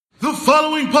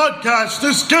following podcast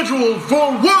is scheduled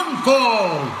for one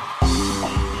fall.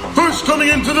 First coming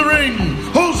into the ring,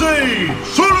 Jose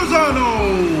Solorzano.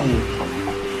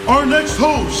 Our next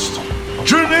host,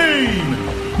 Jermaine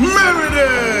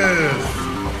Meredith.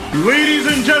 Ladies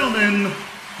and gentlemen,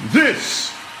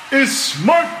 this is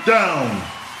SmartDown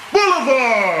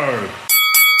Boulevard.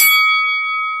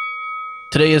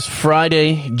 Today is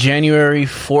Friday, January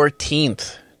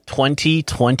 14th,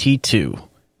 2022.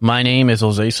 My name is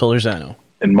Jose Solorzano.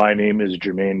 And my name is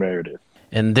Jermaine Meredith.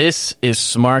 And this is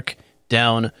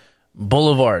SmartDown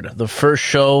Boulevard, the first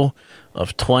show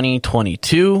of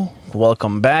 2022.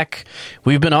 Welcome back.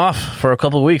 We've been off for a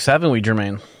couple of weeks, haven't we,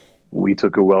 Jermaine? We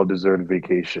took a well-deserved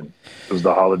vacation. It was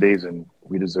the holidays, and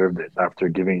we deserved it after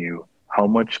giving you how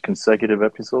much consecutive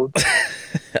episodes?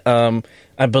 I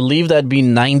believe that'd be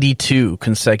 92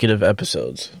 consecutive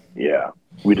episodes. Yeah,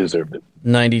 we deserved it.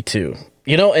 92.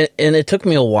 You know, and it took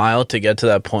me a while to get to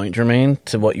that point, Jermaine,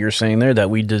 to what you're saying there, that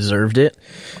we deserved it.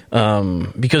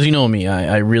 Because you know me,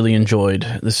 I really enjoyed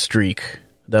the streak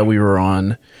that we were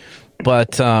on.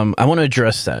 But I want to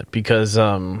address that because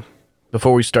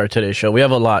before we start today's show, we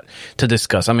have a lot to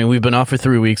discuss. I mean, we've been off for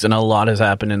 3 weeks and a lot has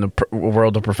happened in the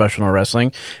world of professional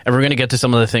wrestling. And we're going to get to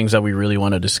some of the things that we really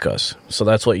want to discuss. So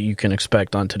that's what you can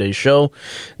expect on today's show.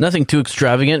 Nothing too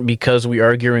extravagant because we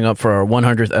are gearing up for our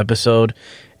 100th episode.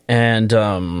 And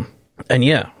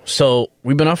yeah, so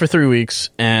we've been off for 3 weeks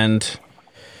and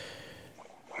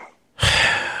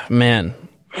man,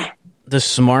 the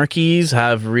Smarkies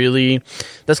have really,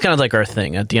 that's kind of like our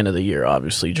thing at the end of the year,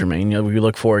 obviously, Jermaine. You know, we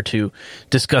look forward to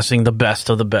discussing the best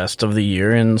of the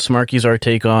year, and Smarkies are our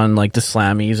take on like the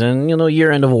Slammies and, you know,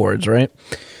 year-end awards, right?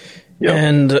 Yep.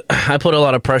 And I put a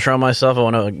lot of pressure on myself. I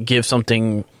want to give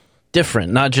something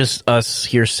different, not just us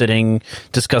here sitting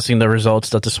discussing the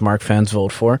results that the Smart fans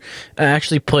vote for. I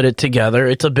actually put it together.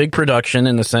 It's a big production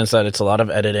in the sense that it's a lot of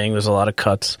editing. There's a lot of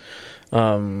cuts.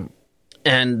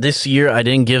 And this year, I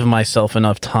didn't give myself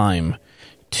enough time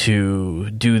to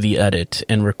do the edit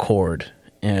and record.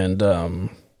 And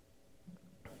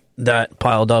that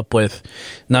piled up with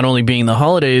not only being the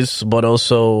holidays, but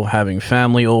also having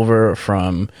family over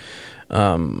from,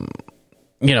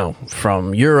 you know,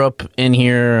 from Europe in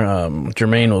here.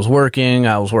 Jermaine was working.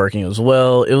 I was working as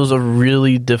well. It was a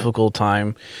really difficult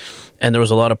time. And there was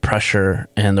a lot of pressure.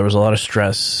 And there was a lot of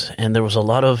stress. And there was a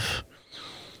lot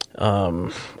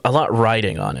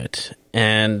riding on it.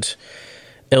 And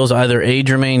it was either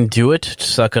Jermaine, do it,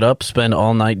 suck it up, spend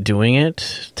all night doing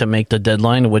it to make the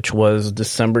deadline, which was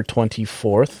December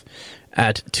 24th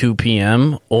at 2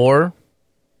 p.m., or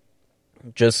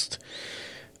just,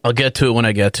 I'll get to it when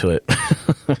I get to it.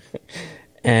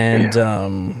 And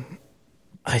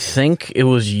I think it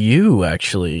was you,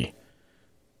 actually,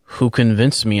 who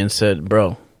convinced me and said,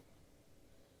 bro,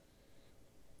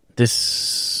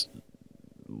 this...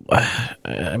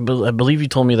 I believe you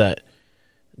told me that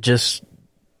just,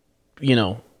 you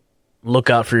know, look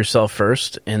out for yourself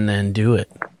first and then do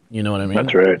it. You know what I mean?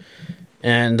 That's right.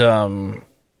 And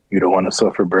you don't want to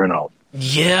suffer burnout.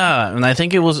 Yeah, and I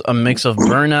think it was a mix of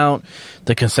burnout,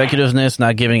 the consecutiveness,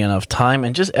 not giving enough time,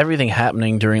 and just everything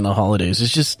happening during the holidays.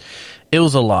 It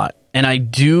was a lot. And I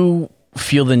do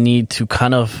feel the need to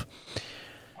kind of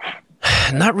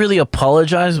not really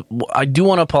apologize. I do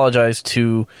want to apologize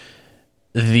to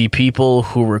the people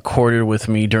who recorded with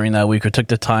me during that week or took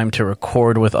the time to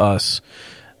record with us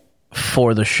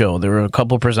for the show. There were a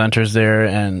couple presenters there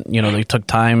and, you know, they took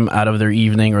time out of their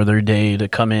evening or their day to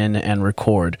come in and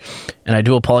record. And I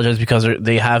do apologize because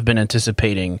they have been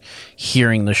anticipating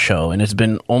hearing the show. And it's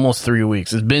been almost 3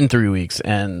 weeks. It's been 3 weeks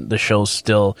and the show's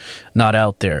still not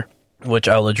out there, which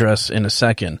I'll address in a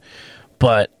second.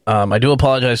 But I do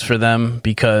apologize for them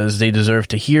because they deserve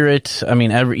to hear it. I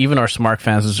mean, even our Smart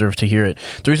fans deserve to hear it.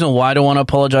 The reason why I don't want to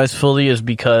apologize fully is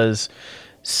because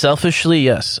selfishly,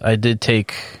 yes, I did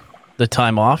take the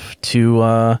time off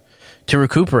to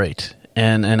recuperate.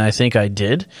 And I think I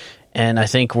did. And I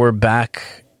think we're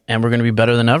back and we're going to be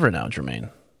better than ever now, Jermaine.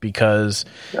 Because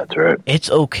that's right. It's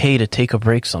okay to take a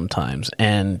break sometimes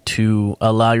and to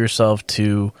allow yourself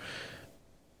to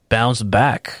bounce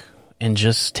back and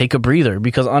just take a breather,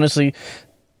 because honestly,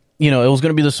 you know, it was going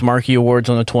to be the Smarky Awards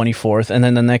on the 24th, and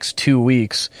then the next 2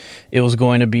 weeks, it was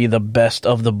going to be the best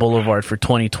of the Boulevard for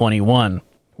 2021,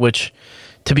 which,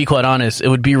 to be quite honest, it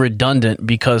would be redundant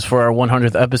because for our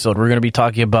 100th episode, we're going to be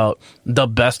talking about the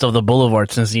best of the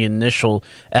Boulevard since the initial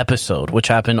episode, which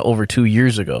happened over 2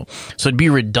 years ago. So it'd be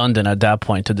redundant at that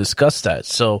point to discuss that.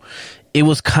 So it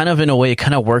was kind of, in a way, it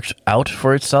kind of worked out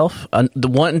for itself. The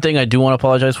one thing I do want to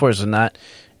apologize for is not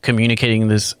communicating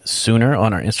this sooner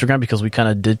on our Instagram, because we kind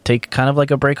of did take kind of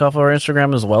like a break off of our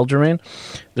Instagram as well, Jermaine.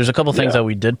 There's a couple things that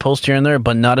we did post here and there,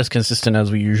 but not as consistent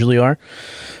as we usually are.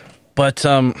 But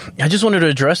I just wanted to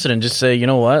address it and just say, you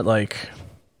know what, like,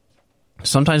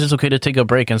 sometimes it's okay to take a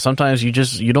break, and sometimes you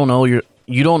don't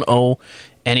owe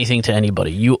anything to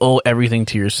anybody. You owe everything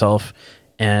to yourself,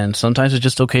 and sometimes it's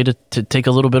just okay to take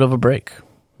a little bit of a break,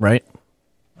 right?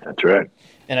 That's right.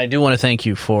 And I do want to thank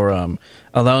you for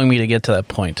allowing me to get to that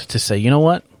point to say, you know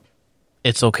what,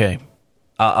 it's okay.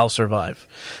 I'll survive.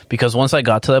 Because once I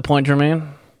got to that point, Jermaine,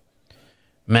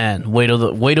 man, weight of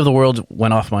the world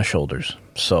went off my shoulders.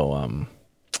 So,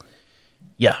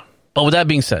 yeah. But with that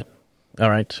being said,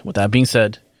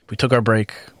 we took our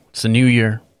break. It's a new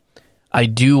year. I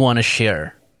do want to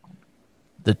share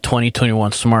the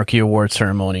 2021 Smarky Award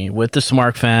ceremony with the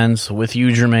Smark fans, with you,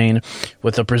 Jermaine,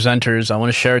 with the presenters. I want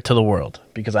to share it to the world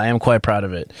because I am quite proud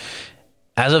of it.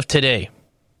 As of today,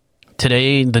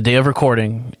 the day of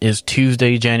recording is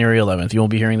Tuesday, January 11th. You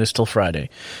won't be hearing this till Friday.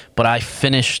 But I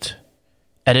finished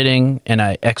editing and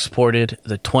I exported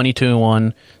the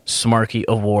 2021 Smarky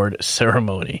Award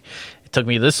ceremony. It took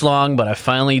me this long, but I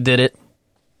finally did it.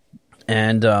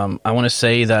 And I want to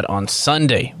say that on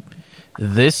Sunday,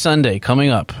 this Sunday, coming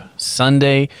up,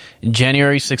 Sunday,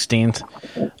 January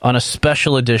 16th, on a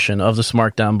special edition of the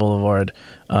Smarkdown Boulevard,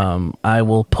 I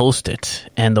will post it,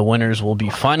 and the winners will be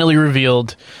finally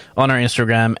revealed on our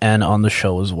Instagram and on the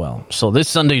show as well. So this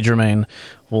Sunday, Jermaine,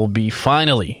 will be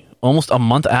finally, almost a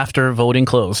month after voting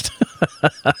closed,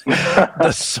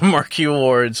 the Smarky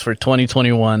Awards for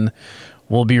 2021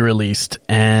 will be released,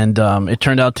 and it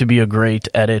turned out to be a great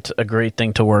edit, a great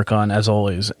thing to work on, as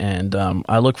always, and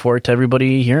I look forward to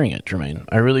everybody hearing it, Jermaine.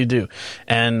 I really do.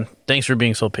 And thanks for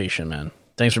being so patient, man.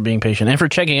 Thanks for being patient, and for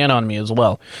checking in on me as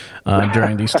well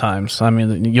during these times. I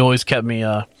mean, you always kept me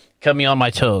on my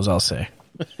toes, I'll say.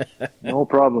 No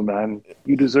problem, man.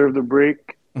 You deserve the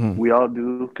break. Mm-hmm. We all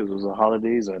do, because it was the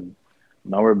holidays, and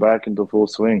now we're back into full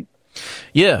swing.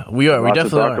 Yeah, we are. We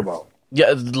definitely are. About.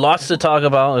 Yeah, lots to talk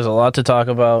about. There's a lot to talk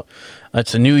about.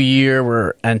 It's a new year.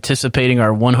 We're anticipating our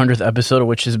 100th episode,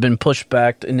 which has been pushed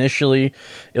back initially.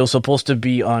 It was supposed to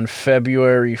be on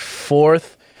February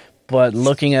 4th, but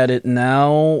looking at it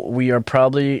now, we are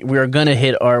going to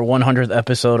hit our 100th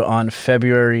episode on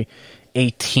February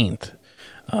 18th,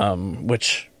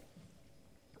 which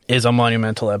is a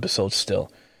monumental episode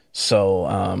still. So,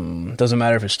 doesn't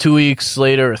matter if it's 2 weeks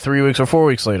later or 3 weeks or 4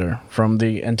 weeks later from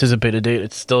the anticipated date,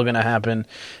 it's still going to happen,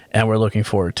 and we're looking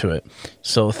forward to it.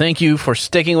 So thank you for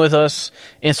sticking with us.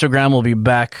 Instagram will be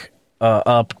back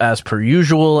up as per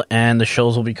usual, and the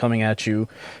shows will be coming at you,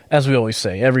 as we always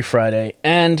say, every Friday,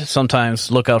 and sometimes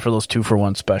look out for those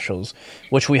 2-for-1 specials,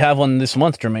 which we have one this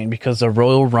month, Jermaine, because the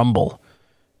Royal Rumble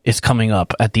is coming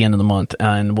up at the end of the month,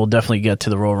 and we'll definitely get to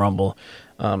the Royal Rumble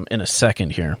in a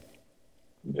second here.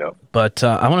 Yep. But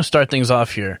I want to start things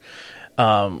off here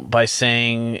by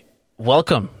saying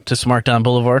welcome to Smarkdown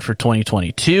Boulevard for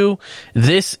 2022.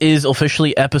 This is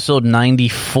officially episode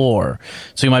 94.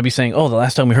 So you might be saying, oh, the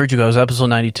last time we heard you guys was episode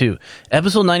 92.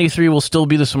 Episode 93 will still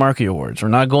be the Smarky Awards. We're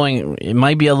not going, it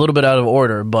might be a little bit out of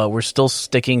order, but we're still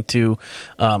sticking to,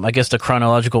 I guess, the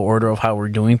chronological order of how we're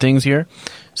doing things here.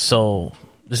 So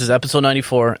this is episode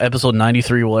 94. Episode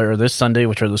 93 will air this Sunday,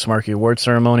 which are the Smarky Awards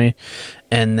ceremony.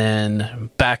 And then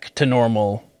back to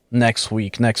normal next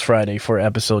week, next Friday for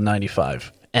episode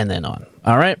 95. And then on.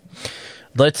 All right?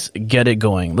 Let's get it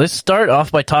going. Let's start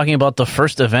off by talking about the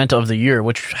first event of the year,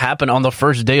 which happened on the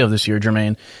first day of this year,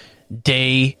 Jermaine.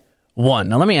 Day 1.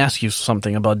 Now, let me ask you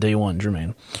something about day 1,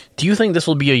 Jermaine. Do you think this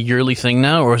will be a yearly thing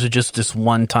now, or is it just this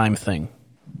one-time thing?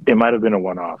 It might have been a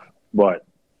one-off, but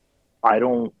I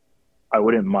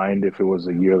wouldn't mind if it was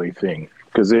a yearly thing,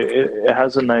 because it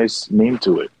has a nice name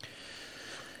to it.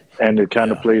 And it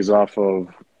kind of plays off of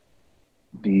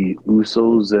the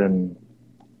Usos and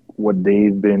what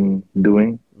they've been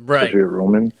doing. Right. Especially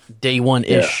Roman. Day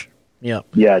 1-ish. Yeah.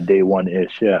 Yeah, day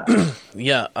 1-ish, yeah.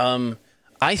 Yeah.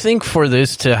 I think for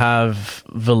this to have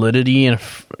validity and,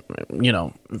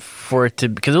 for it to,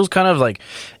 because it was kind of like,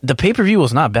 the pay-per-view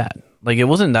was not bad. Like, it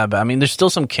wasn't that bad. I mean, there's still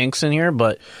some kinks in here,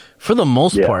 but for the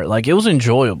most part, like, it was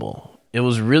enjoyable. It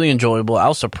was really enjoyable. I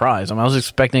was surprised. I mean, I was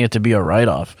expecting it to be a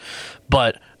write-off.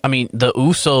 But, I mean, the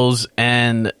Usos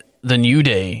and the New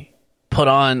Day put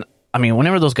on, I mean,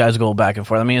 whenever those guys go back and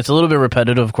forth, I mean, it's a little bit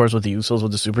repetitive, of course, with the Usos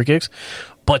with the super kicks,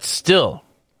 but still,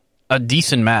 a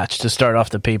decent match to start off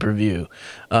the pay-per-view.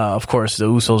 Of course, the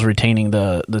Usos retaining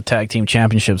the tag team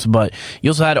championships, but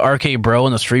you also had RK Bro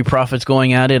and the Street Profits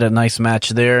going at it, a nice match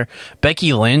there.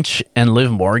 Becky Lynch and Liv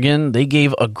Morgan, they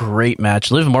gave a great match.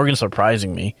 Liv Morgan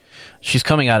surprising me. She's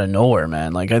coming out of nowhere,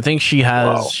 man. Like, I think she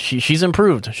has, Wow. she's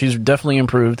improved. She's definitely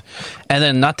improved. And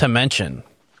then not to mention,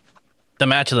 the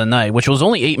match of the night, which was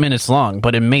only 8 minutes long,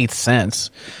 but it made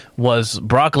sense, was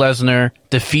Brock Lesnar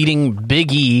defeating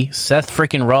Big E, Seth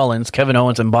freaking Rollins, Kevin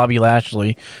Owens, and Bobby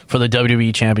Lashley for the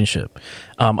WWE Championship.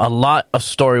 A lot of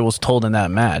story was told in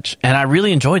that match, and I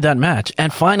really enjoyed that match.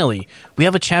 And finally, we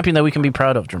have a champion that we can be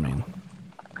proud of, Jermaine.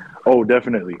 Oh,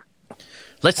 definitely.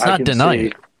 Let's I not can deny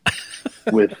say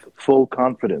it. with full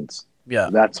confidence. Yeah.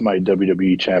 That's my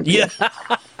WWE champion.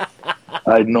 Yeah.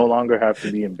 I no longer have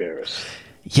to be embarrassed.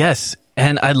 Yes,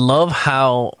 and I love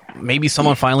how maybe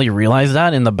someone finally realized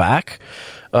that in the back,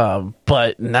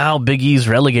 but now Big E's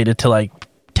relegated to like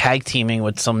tag teaming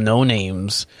with some no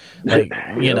names, like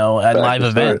you know, at back live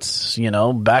to start. events. You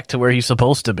know, back to where he's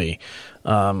supposed to be.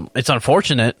 It's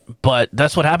unfortunate, but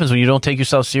that's what happens when you don't take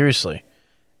yourself seriously.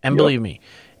 And Yep. believe me,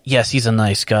 yes, he's a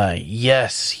nice guy.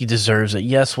 Yes, he deserves it.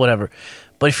 Yes, whatever.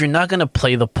 But if you're not going to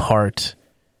play the part,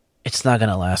 it's not going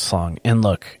to last long. And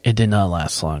look, it did not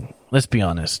last long. Let's be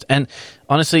honest. And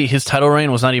honestly, his title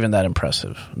reign was not even that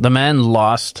impressive. The man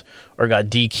lost or got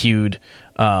DQ'd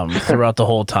throughout the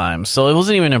whole time. So it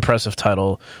wasn't even an impressive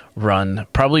title run.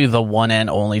 Probably the one and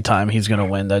only time he's going to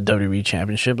win that WWE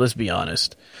Championship. Let's be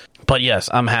honest. But yes,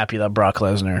 I'm happy that Brock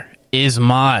Lesnar is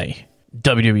my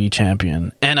WWE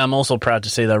Champion. And I'm also proud to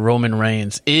say that Roman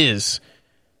Reigns is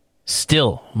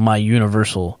still my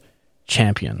Universal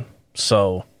Champion.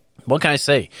 So what can I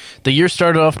say? The year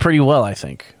started off pretty well, I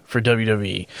think, for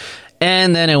WWE.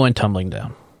 And then it went tumbling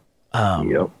down.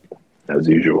 Yep, as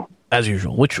usual. As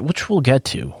usual, which we'll get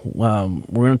to. We're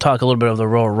going to talk a little bit of the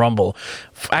Royal Rumble,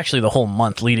 actually the whole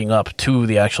month leading up to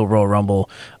the actual Royal Rumble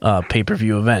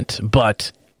pay-per-view event.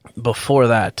 But before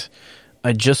that,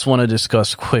 I just want to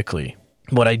discuss quickly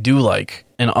what I do like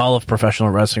in all of professional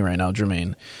wrestling right now,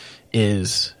 Jermaine,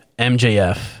 is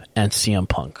MJF and CM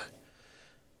Punk.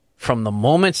 From the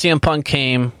moment CM Punk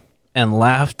came and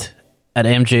laughed at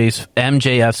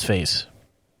MJF's face,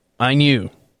 I knew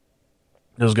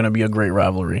it was going to be a great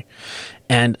rivalry.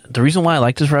 And the reason why I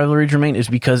like this rivalry, Jermaine, is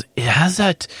because it has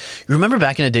that... You remember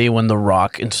back in the day when The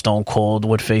Rock and Stone Cold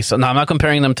would face... Now, I'm not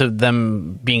comparing them to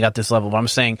them being at this level, but I'm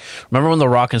saying, remember when The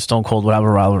Rock and Stone Cold would have a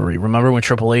rivalry? Remember when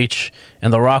Triple H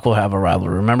and The Rock would have a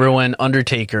rivalry? Remember when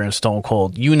Undertaker and Stone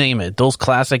Cold, you name it, those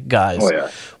classic guys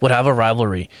would have a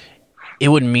rivalry? It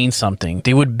would mean something.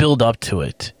 They would build up to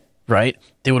it, right?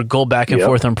 They would go back and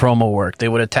forth on promo work. They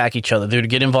would attack each other. They would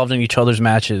get involved in each other's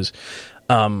matches.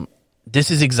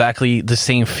 This is exactly the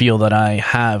same feel that I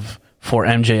have for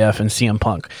MJF and CM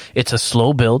Punk. It's a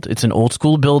slow build. It's an old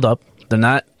school build up. They're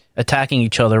not attacking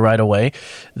each other right away.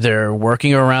 They're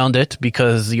working around it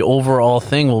because the overall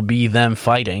thing will be them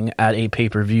fighting at a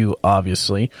pay-per-view,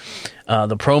 obviously.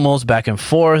 The promos back and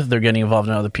forth. They're getting involved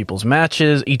in other people's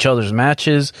matches, each other's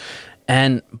matches.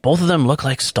 And both of them look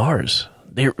like stars.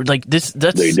 They're like this.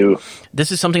 They do.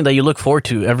 This is something that you look forward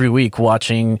to every week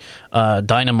watching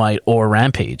Dynamite or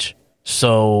Rampage.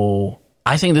 So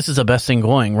I think this is the best thing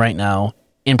going right now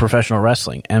in professional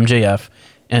wrestling, MJF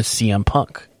and CM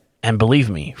Punk. And believe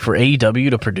me, for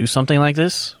AEW to produce something like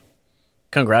this,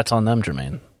 congrats on them,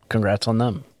 Jermaine. Congrats on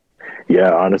them.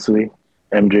 Yeah, honestly,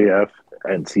 MJF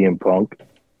and CM Punk,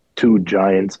 two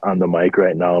giants on the mic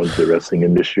right now in the wrestling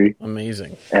industry.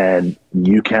 Amazing. And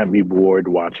you can't be bored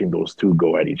watching those two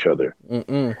go at each other.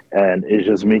 And it's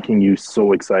just making you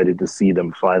so excited to see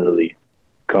them finally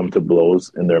come to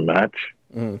blows in their match.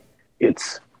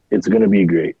 It's going to be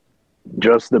great.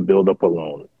 Just the build-up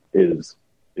alone is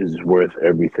worth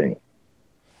everything.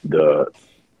 The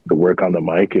work on the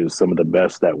mic is some of the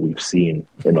best that we've seen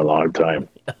in a long time.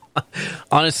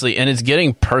 Honestly, and it's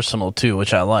getting personal too,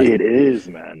 which I like. It is,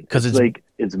 man. 'Cause It's like,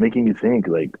 it's making you think,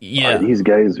 like, Yeah. are these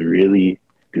guys do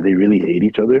they really hate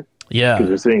each other? Yeah. Because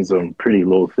they're saying some pretty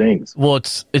low things. Well,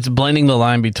 it's blending the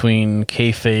line between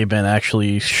kayfabe and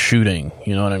actually shooting.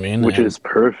 You know what I mean? Which is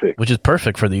perfect. Which is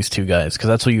perfect for these two guys because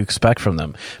that's what you expect from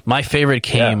them. My favorite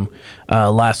came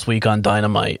last week on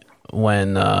Dynamite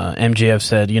when MJF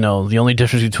said, you know, the only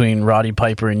difference between Roddy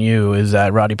Piper and you is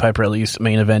that Roddy Piper at least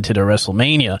main evented a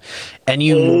WrestleMania, and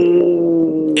you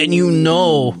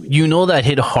know that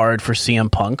hit hard for CM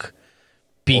Punk.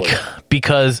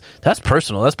 Because that's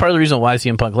personal. That's part of the reason why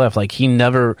CM Punk left. Like, he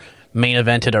never main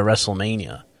evented a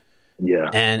WrestleMania. Yeah.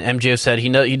 And MJF said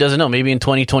he doesn't know. Maybe in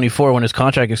 2024, when his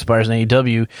contract expires in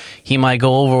AEW, he might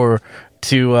go over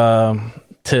to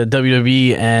to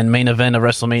WWE and main event of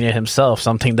WrestleMania himself,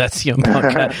 something that CM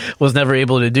Punk was never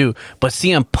able to do. But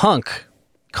CM Punk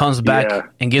comes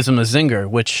back and gives him a zinger,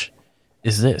 which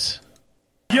is this.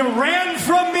 You ran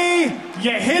from me,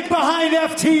 you hid behind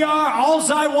FTR, all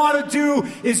I want to do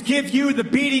is give you the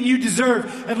beating you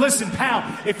deserve. And listen,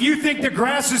 pal, if you think the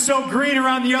grass is so green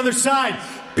around the other side,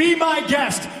 be my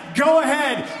guest. Go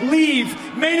ahead, leave.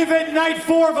 Main event night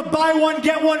 4 of a buy one,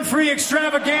 get one free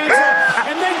extravaganza,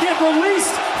 and then get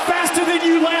released faster than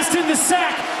you last in the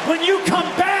sack. When you come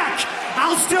back,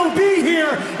 I'll still be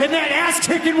here, and that ass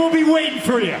kicking will be waiting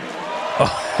for you.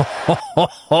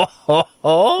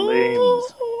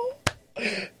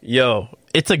 Yo,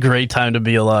 it's a great time to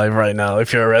be alive right now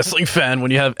if you're a wrestling fan when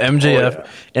you have MJF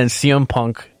and CM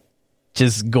Punk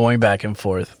just going back and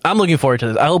forth. I'm looking forward to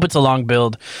this. I hope it's a long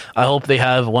build. I hope they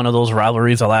have one of those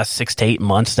rivalries the last 6 to 8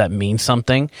 months that means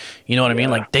something. You know what I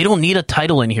mean? Like, they don't need a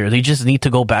title in here. They just need to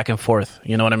go back and forth.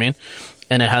 You know what I mean?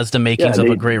 And it has the makings of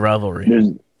a great rivalry.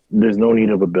 There's no need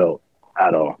of a belt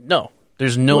at all. No,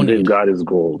 there's no what need. They've got is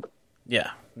gold.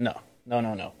 Yeah, no.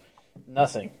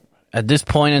 Nothing. At this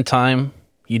point in time,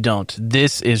 you don't.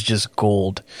 This is just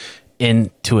gold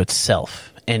into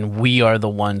itself. And we are the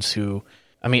ones who...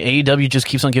 I mean, AEW just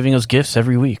keeps on giving us gifts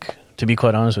every week, to be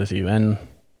quite honest with you. And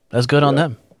that's good on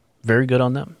them. Very good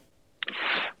on them.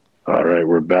 All right,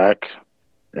 we're back.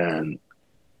 And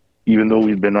even though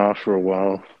we've been off for a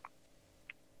while,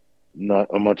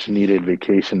 not a much-needed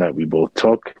vacation that we both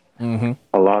took. Mm-hmm.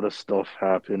 A lot of stuff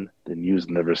happened. The news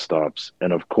never stops.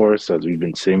 And of course, as we've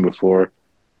been saying before,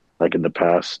 like in the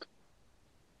past,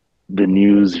 the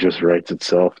news just writes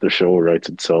itself. The show writes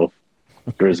itself.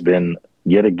 There's been,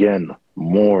 yet again,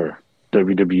 more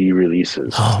WWE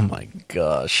releases. Oh my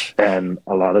gosh. And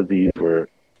a lot of these were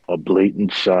a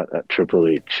blatant shot at Triple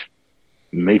H.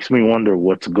 Makes me wonder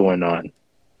what's going on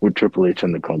with Triple H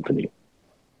and the company.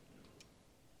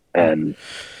 And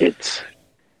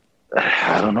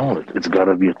I don't know. It's got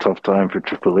to be a tough time for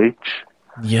Triple H.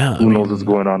 Yeah. Who knows what's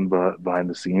going on behind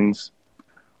the scenes?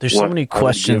 There's so many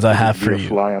questions I have for you.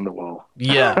 Fly on the wall.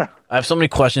 Yeah. I have so many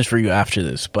questions for you after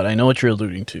this, but I know what you're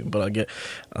alluding to. But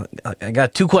I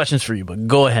got 2 questions for you, but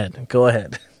go ahead. Go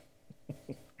ahead.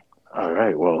 All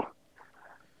right. Well,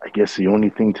 I guess the only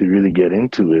thing to really get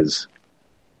into is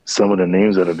some of the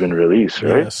names that have been released,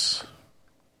 right? Yes.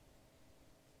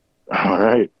 All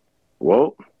right.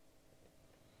 Well,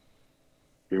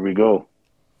 here we go.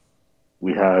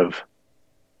 We have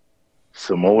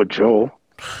Samoa Joe.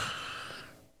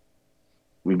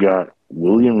 We got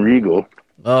William Regal.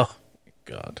 Oh,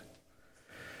 God.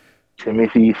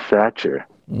 Timothy Thatcher.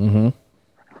 Mm-hmm.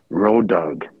 Road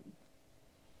Dogg.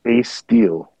 Ace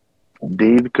Steel.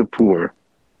 Dave Kapoor.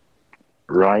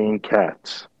 Ryan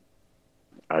Katz.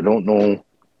 I don't know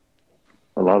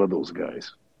a lot of those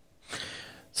guys.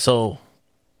 So...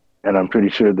 And I'm pretty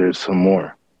sure there's some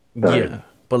more. Yeah.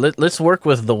 But let's work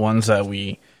with the ones that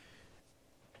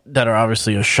are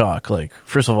obviously a shock. Like,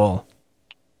 first of all,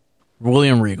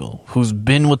 William Regal, who's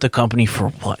been with the company for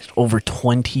what, over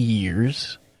 20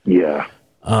 years? Yeah.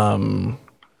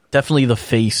 Definitely the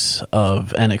face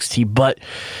of NXT, but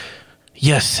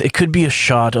yes, it could be a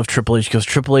shot of Triple H because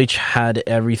Triple H had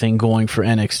everything going for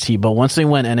NXT, but once they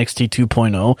went NXT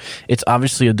 2.0, it's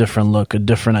obviously a different look, a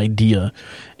different idea,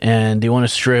 and they want to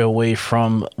stray away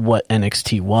from what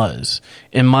NXT was.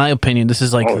 In my opinion, this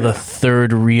is like the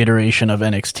third reiteration of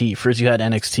NXT. First you had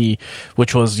NXT,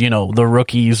 which was, the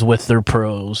rookies with their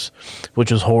pros,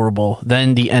 which was horrible.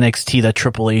 Then the NXT that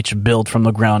Triple H built from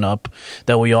the ground up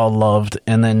that we all loved,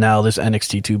 and then now this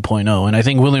NXT 2.0. And I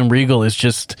think William Regal is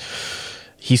just...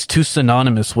 he's too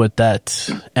synonymous with that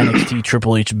NXT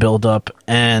Triple H build-up,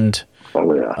 and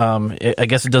I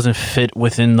guess it doesn't fit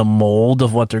within the mold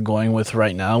of what they're going with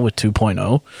right now with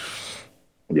 2.0.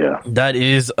 Yeah. That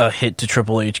is a hit to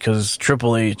Triple H, because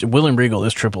William Regal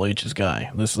is Triple H's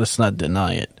guy. Let's not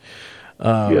deny it.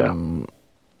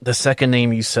 The second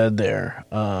name you said there,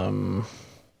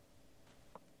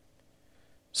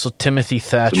 so Timothy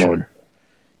Thatcher.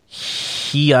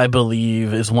 He, I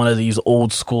believe, is one of these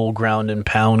old school ground and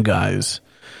pound guys.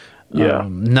 Yeah.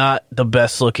 Not the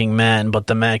best looking man, but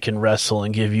the man can wrestle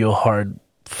and give you a hard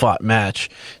fought match.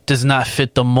 Does not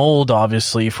fit the mold,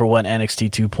 obviously, for what NXT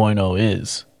 2.0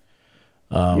 is.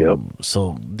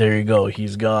 So there you go.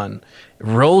 He's gone.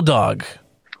 Road Dogg,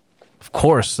 of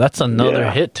course, that's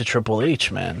another hit to Triple H,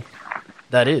 man.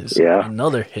 That is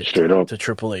another hit to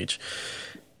Triple H.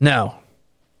 Now,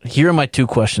 here are my 2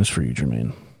 questions for you,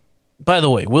 Jermaine. By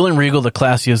the way, William Regal, the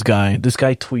classiest guy. This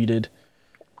guy tweeted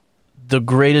the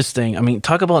greatest thing. I mean,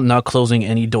 talk about not closing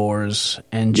any doors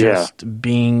and just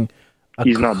being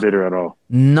He's not bitter at all.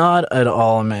 Not at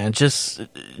all, man. Just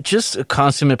a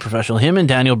consummate professional. Him and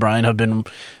Daniel Bryan have been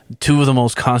two of the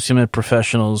most consummate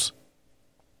professionals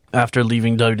after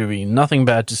leaving WWE. Nothing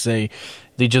bad to say.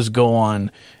 They just go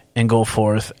on and go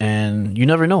forth, and you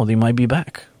never know. They might be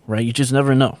back, right? You just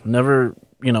never know. Never,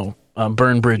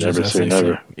 burn bridges, Never as say they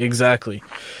never. say. Exactly.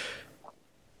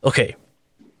 Okay,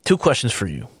 2 questions for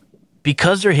you.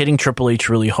 Because they're hitting Triple H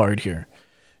really hard here,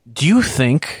 do you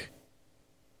think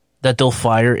that they'll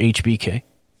fire HBK?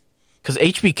 Because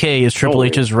HBK is Triple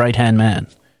H's right-hand man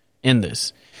in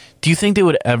this. Do you think they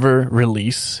would ever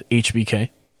release HBK?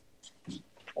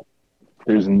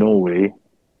 There's no way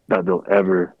that they'll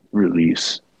ever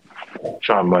release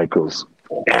Shawn Michaels.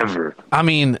 Ever. I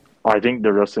mean, I think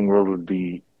the wrestling world would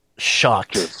be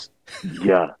shocked. just,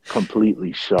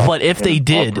 completely shocked. But if they and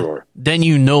did, uproar. then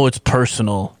you know it's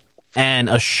personal and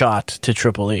a shot to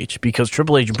Triple H, because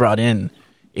Triple H brought in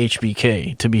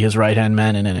HBK to be his right-hand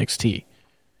man in NXT.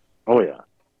 Oh, yeah.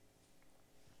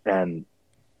 And,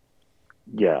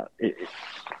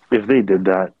 if they did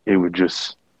that, it would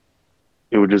just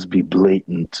be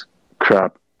blatant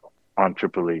crap on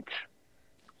Triple H.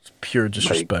 It's pure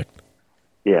disrespect.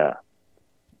 Yeah.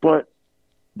 But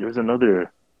there's another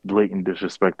blatant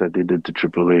disrespect that they did to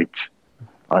Triple H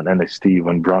on NXT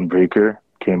when Braun Breaker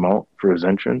came out for his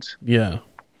entrance. Yeah.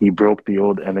 He broke the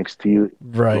old NXT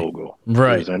Right. logo for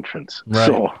Right. his entrance. Right.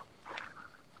 So,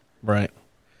 Right.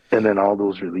 and then all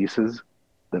those releases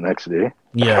the next day.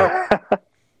 Yeah.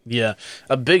 Yeah.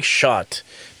 A big shot.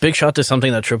 Big shot to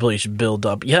something that Triple H built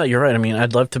up. Yeah, you're right. I mean,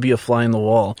 I'd love to be a fly in the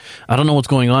wall. I don't know what's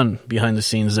going on behind the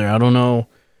scenes there. I don't know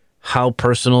how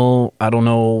personal. I don't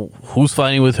know who's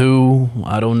fighting with who.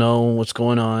 I don't know what's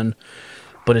going on.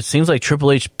 But it seems like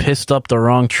Triple H pissed up the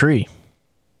wrong tree.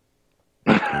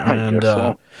 And guess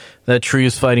so. that tree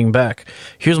is fighting back.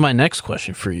 Here's my next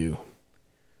question for you.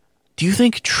 Do you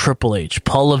think Triple H,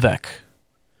 Paul Levesque,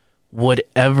 would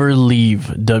ever leave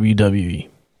WWE?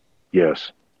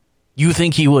 Yes. You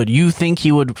think he would? You think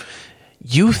he would?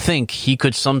 You think he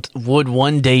would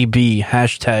one day be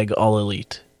 # All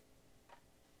Elite?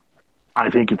 I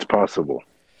think it's possible.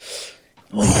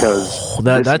 Because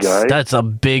That's a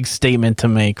big statement to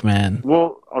make, man.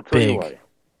 well, I'll tell you Big. why.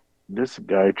 This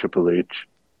guy, Triple H,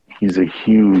 he's a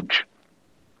huge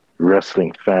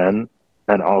wrestling fan,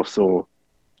 and also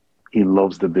he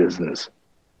loves the business.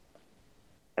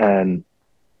 And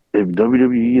if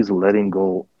WWE is letting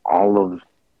go all of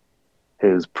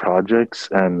his projects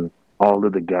and all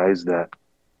of the guys that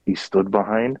he stood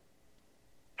behind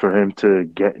for him to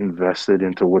get invested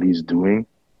into what he's doing,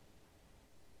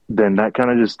 then that kind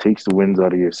of just takes the winds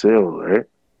out of your sails, right?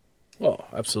 Oh,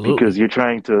 absolutely. Because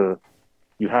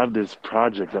you have this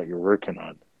project that you're working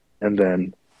on, and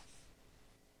then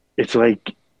it's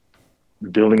like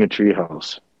building a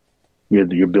treehouse.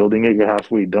 You're building it, you're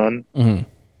halfway done. Mhm.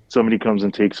 Somebody comes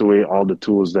and takes away all the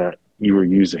tools that you were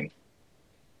using.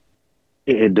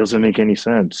 It doesn't make any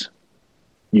sense.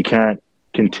 You can't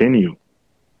continue,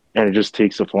 and it just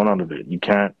takes the fun out of it. You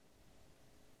can't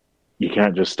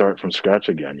just start from scratch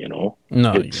again. No,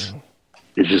 it's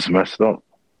just messed up.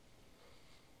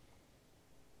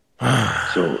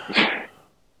 So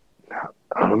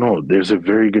I don't know. There's a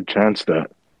very good chance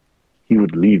that he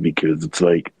would leave, because it's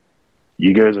like,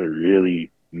 you guys are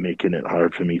really making it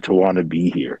hard for me to want to be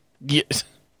here. yes.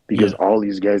 Because all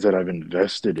these guys that I've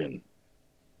invested in,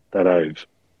 that I've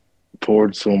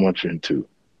poured so much into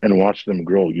and watched them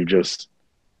grow, you just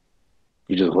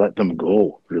let them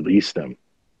go, release them.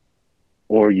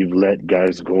 Or you've let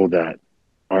guys go that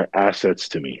are assets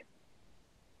to me.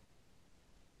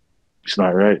 It's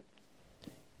not right.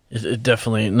 It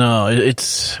definitely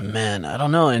it's man, I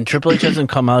don't know. And Triple H hasn't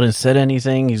come out and said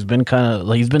anything. He's been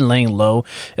he's been laying low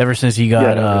ever since he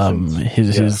got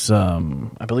his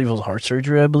I believe it was heart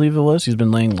surgery. I believe it was. He's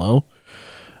been laying low,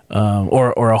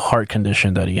 or a heart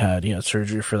condition that he had. He had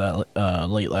surgery for that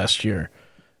late last year,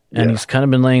 and he's kind of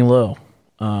been laying low.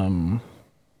 I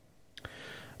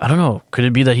don't know. Could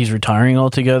it be that he's retiring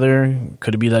altogether?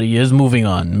 Could it be that he is moving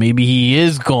on? Maybe he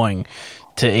is going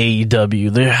to AEW.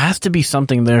 There has to be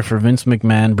something there for Vince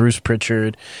McMahon, Bruce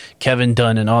Pritchard, Kevin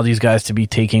Dunn, and all these guys to be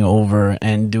taking over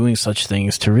and doing such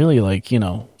things to really,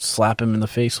 slap him in the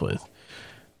face with.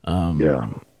 I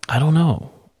don't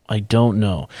know. I don't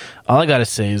know. All I gotta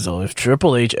say is, though, if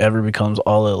Triple H ever becomes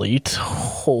All Elite,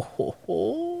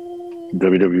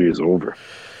 WWE is over.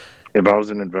 If I was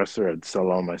an investor, I'd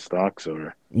sell all my stocks,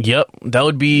 or yep, that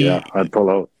would be I'd pull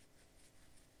out.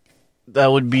 That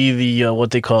would be the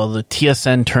what they call the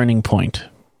TSN turning point.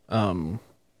 When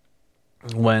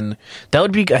that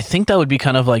would be, I think that would be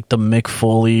kind of like the Mick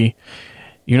Foley,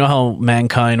 You know how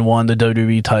Mankind won the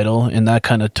WWE title, and that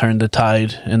kind of turned the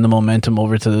tide and the momentum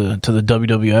over to the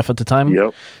WWF at the time?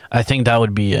 Yep. I think that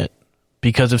would be it.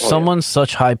 Because if someone's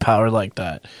such high power like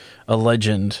that, a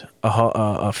legend,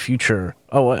 a future,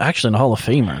 actually a Hall of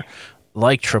Famer,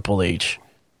 like Triple H,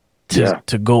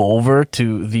 to go over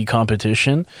to the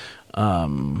competition,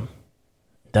 that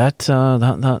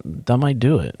might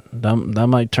do it. That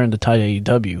might turn the tide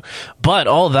AEW. But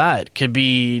all that could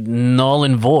be null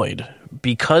and void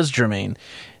because, Jermaine,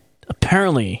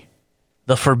 apparently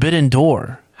the Forbidden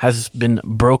Door has been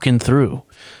broken through,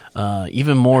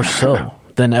 even more so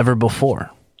than ever before.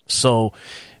 So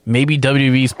maybe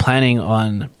WWE's planning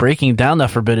on breaking down that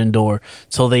Forbidden Door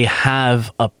so they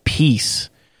have a piece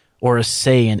or a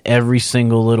say in every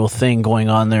single little thing going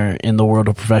on there in the world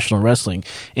of professional wrestling,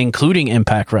 including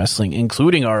Impact Wrestling,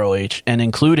 including ROH, and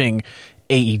including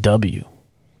AEW.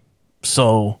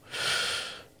 So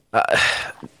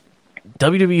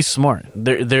WWE's smart.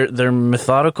 They're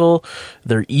methodical,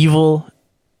 they're evil,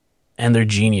 and they're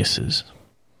geniuses.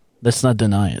 Let's not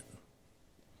deny it.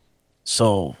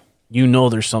 So you know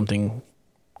there's something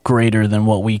greater than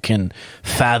what we can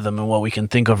fathom and what we can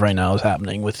think of right now is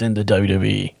happening within the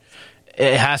WWE.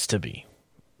 It has to be.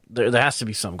 There has to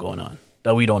be something going on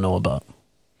that we don't know about.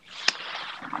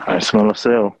 I smell a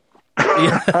sale.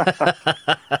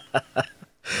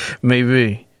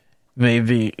 Maybe.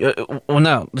 Well,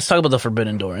 now, let's talk about the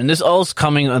Forbidden Door. And this all is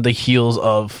coming on the heels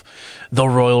of the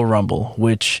Royal Rumble,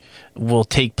 which will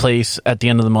take place at the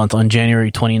end of the month on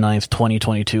January 29th,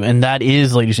 2022. And that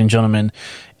is, ladies and gentlemen,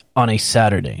 on a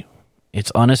Saturday.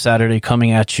 It's on a Saturday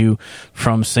coming at you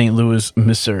from St. Louis,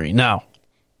 Missouri. Now,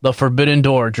 the Forbidden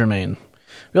Door, Jermaine.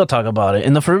 We'll talk about it.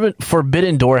 And the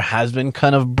Forbidden Door has been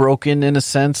kind of broken in a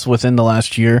sense within the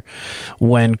last year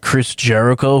when Chris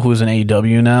Jericho, who's in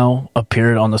AEW now,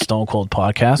 appeared on the Stone Cold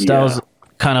podcast. That was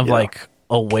kind of like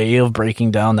a way of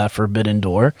breaking down that Forbidden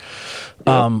Door.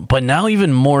 But now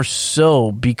even more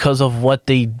so because of what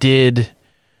they did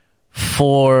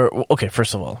for... Okay,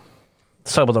 first of all,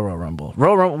 let's talk about the Royal Rumble.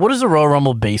 What is the Royal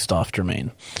Rumble based off,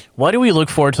 Jermaine? Why do we look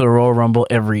forward to the Royal Rumble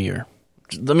every year?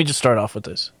 Let me just start off with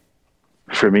this.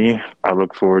 For me, I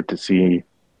look forward to see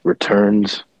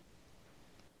returns.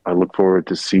 I look forward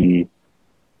to see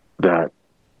that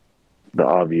the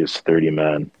obvious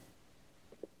 30-man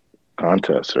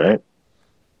contest, right?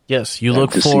 Yes, you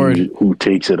look forward to see who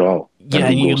takes it all. Yeah,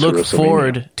 and you look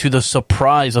forward to the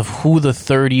surprise of who the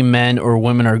 30 men or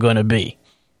women are going to be,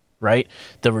 right?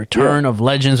 The return of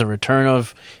legends, the return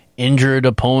of injured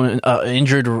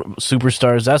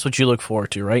superstars. That's what you look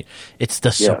forward to, right? It's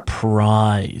the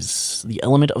surprise, the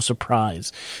element of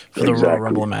surprise for the Royal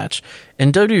Rumble match.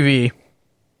 And WWE,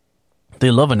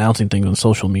 they love announcing things on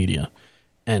social media,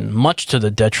 and much to the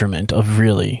detriment of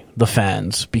really the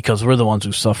fans, because we're the ones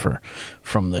who suffer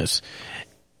from this.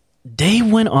 They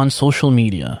went on social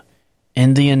media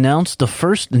and they announced the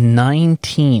first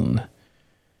 19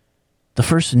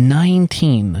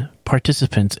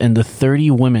 participants in the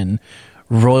 30 women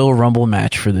Royal Rumble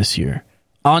match for this year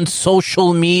on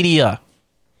social media.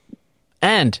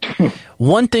 And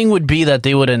one thing would be that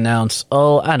they would announce,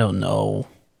 I don't know,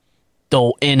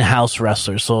 the in-house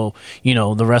wrestlers. So,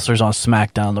 the wrestlers on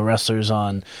SmackDown, the wrestlers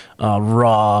on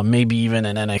Raw, maybe even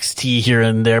an NXT here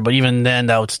and there. But even then,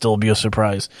 that would still be a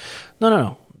surprise.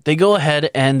 No. They go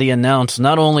ahead and they announce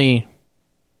not only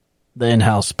the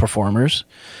in-house performers,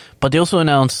 but they also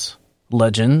announce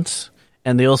legends,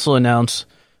 and they also announce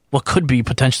what could be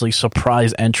potentially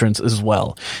surprise entrants as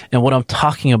well. And what I'm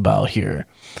talking about here,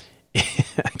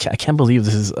 I can't believe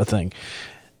this is a thing.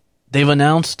 They've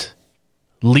announced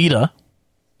Lita,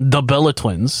 the Bella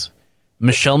Twins,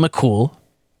 Michelle McCool,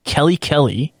 Kelly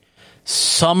Kelly,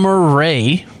 Summer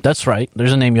Rae. That's right.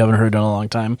 There's a name you haven't heard in a long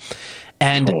time.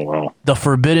 And the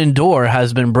Forbidden Door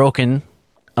has been broken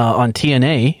on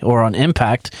TNA or on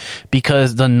Impact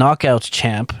because the Knockouts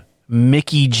champ,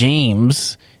 Mickie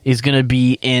James, is going to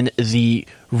be in the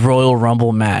Royal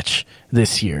Rumble match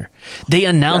this year. They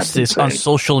announced this on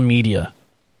social media.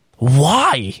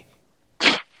 Why?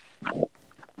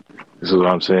 This is what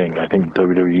I'm saying. I think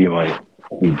WWE might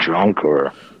be drunk,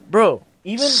 or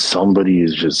somebody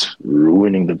is just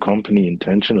ruining the company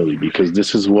intentionally, because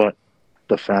this is what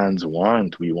the fans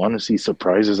want. We want to see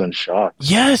surprises and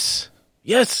shocks.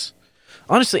 Yes.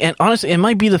 Honestly, it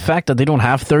might be the fact that they don't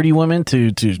have 30 women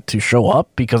to show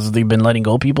up because they've been letting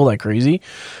go people like crazy.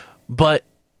 But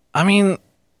I mean,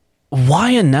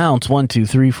 why announce 1, 2,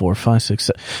 3, 4, 5, 6,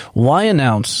 7? Why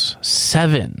announce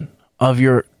 7 of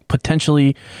your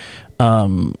potentially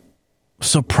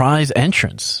surprise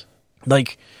entrants?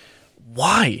 Like,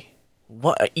 why?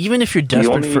 What? Even if you're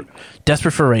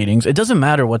desperate for ratings, it doesn't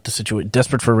matter what the situation.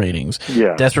 Desperate for ratings,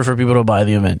 desperate for people to buy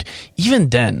the event. Even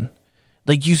then,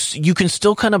 like you can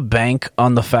still kind of bank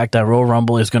on the fact that Royal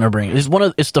Rumble is going to bring.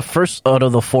 It's the first out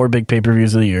of the 4 big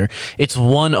pay-per-views of the year. It's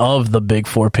one of the big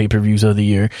 4 pay-per-views of the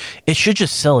year. It should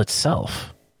just sell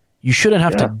itself. You shouldn't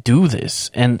have to do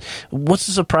this. And what's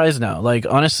the surprise now? Like,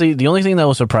 honestly, the only thing that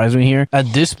would surprise me here at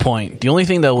this point, the only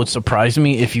thing that would surprise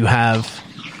me if you have,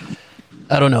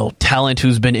 I don't know, talent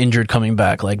who's been injured coming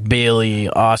back, like Bailey,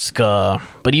 Asuka,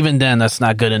 but even then, that's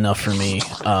not good enough for me.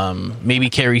 Maybe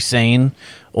Kairi Sane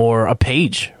or a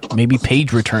Paige. Maybe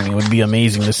Paige returning would be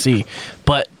amazing to see.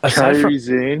 But aside Kairi from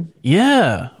Sane?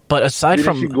 Yeah, but aside Didn't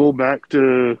from she go back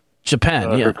to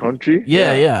Japan, her country?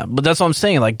 Yeah. But that's what I'm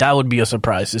saying. Like, that would be a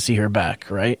surprise to see her back,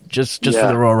 right? Just for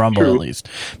the Royal Rumble, at least.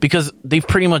 Because they've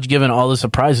pretty much given all the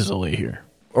surprises away here.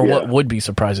 Or what would be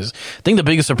surprises. I think the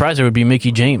biggest surprise would be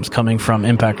Mickie James coming from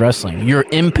Impact Wrestling. Your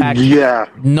Impact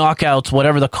knockouts,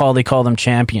 whatever they call them,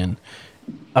 champion,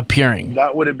 appearing.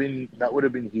 That would have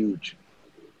been huge.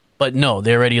 But no,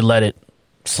 they already let it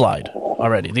slide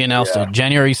already. They announced it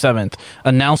January 7th.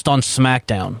 Announced on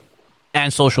SmackDown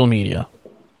and social media.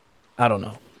 I don't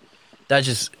know. That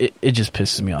just it just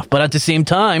pisses me off. But at the same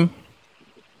time,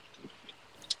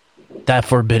 that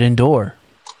forbidden door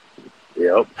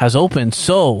has opened.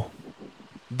 So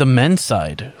the men's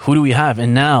side, who do we have?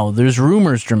 And now there's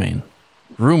rumors, Jermaine.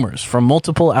 Rumors from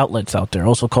multiple outlets out there,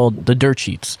 also called the dirt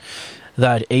sheets,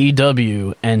 that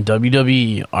AEW and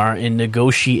WWE are in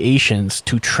negotiations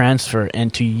to transfer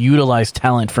and to utilize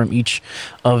talent from each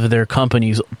of their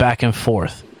companies back and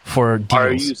forth for deals.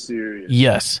 Are you serious?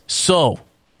 Yes. So,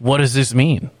 what does this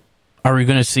mean? Are we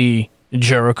going to see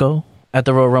Jericho at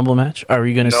the Royal Rumble match? Are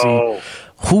we going to see...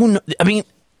 Who? I mean,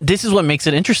 this is what makes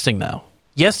it interesting now.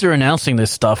 Yes, they're announcing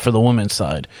this stuff for the women's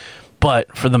side,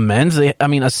 but for the men's,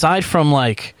 aside from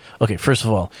okay, first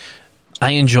of all,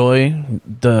 I enjoy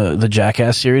the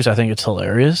Jackass series. I think it's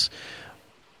hilarious.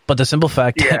 But the simple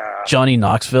fact that Johnny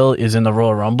Knoxville is in the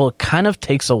Royal Rumble kind of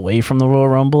takes away from the Royal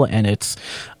Rumble and its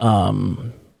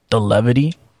the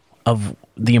levity of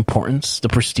the importance, the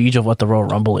prestige of what the Royal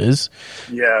Rumble is.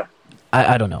 Yeah.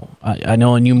 I don't know. I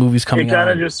know a new movie's coming out. It kind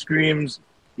of just screams,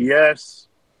 yes,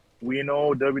 we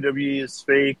know WWE is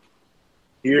fake.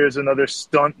 Here's another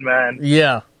stunt man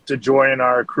to join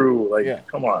our crew.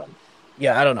 Come on.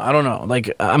 Yeah, I don't know.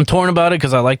 Like, I'm torn about it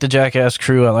because I like the Jackass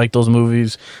crew. I like those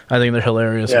movies. I think they're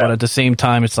hilarious. Yeah. But at the same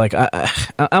time, it's like,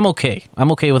 I'm okay.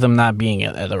 I'm okay with them not being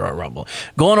at the Royal Rumble.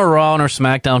 Going to Raw or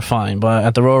SmackDown, fine. But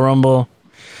at the Royal Rumble,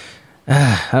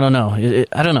 I don't know.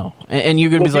 I don't know. And you're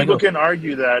going to be like... People can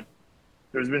argue that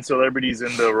there's been celebrities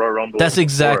in the Royal Rumble. That's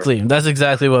exactly what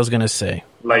I was going to say.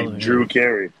 Like Drew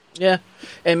Carey. Yeah,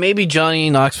 and maybe Johnny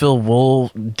Knoxville will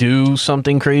do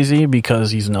something crazy because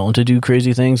he's known to do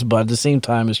crazy things, but at the same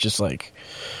time, it's just like,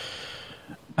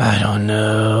 I don't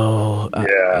know.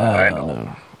 I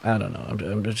know. I don't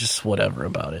know. I'm just whatever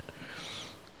about it.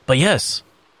 But yes,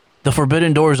 the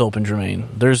forbidden door is open, Jermaine.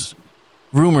 There's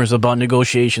rumors about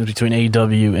negotiations between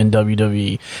AEW and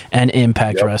WWE and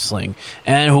Impact Wrestling.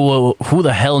 And who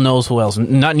the hell knows who else?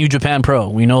 Not New Japan Pro.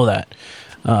 We know that.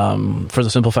 For the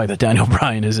simple fact that Daniel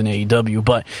Bryan is in AEW.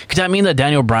 But could that mean that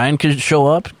Daniel Bryan could show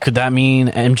up? Could that mean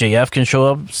MJF can show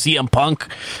up? CM Punk?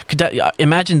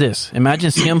 Imagine this.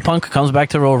 Imagine CM Punk comes back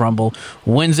to Royal Rumble,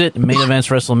 wins it, main events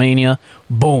WrestleMania.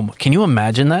 Boom. Can you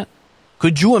imagine that?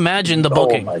 Could you imagine the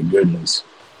booking? Oh my goodness.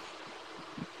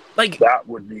 Like, that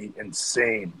would be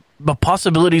insane. The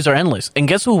possibilities are endless. And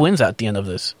guess who wins at the end of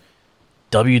this?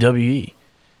 WWE.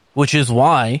 Which is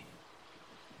why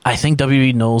I think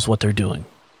WWE knows what they're doing.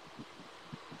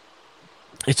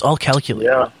 It's all calculated.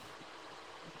 Yeah.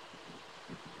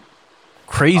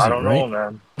 Crazy, I don't know, right?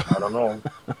 man. I don't know.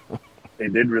 They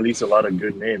did release a lot of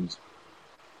good names.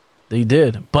 They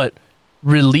did. But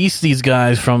release these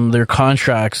guys from their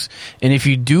contracts, and if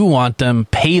you do want them,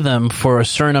 pay them for a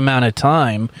certain amount of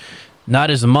time,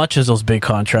 not as much as those big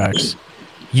contracts.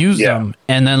 Use them,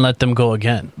 and then let them go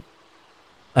again.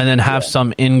 And then have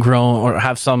some ingrown, or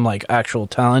have some like actual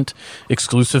talent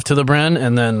exclusive to the brand,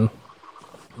 and then,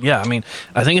 I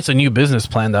think it's a new business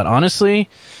plan that, honestly,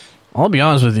 I'll be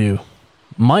honest with you,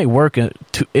 might work.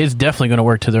 It's definitely going to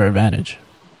work to their advantage.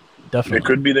 Definitely, it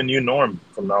could be the new norm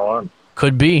from now on.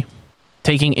 Could be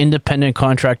taking independent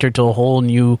contractor to a whole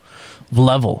new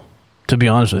level. To be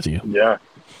honest with you, yeah.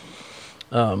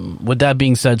 With that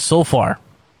being said, so far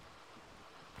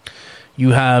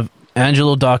you have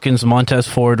Angelo Dawkins, Montez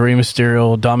Ford, Rey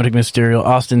Mysterio, Dominic Mysterio,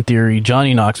 Austin Theory,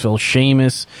 Johnny Knoxville,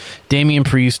 Sheamus, Damian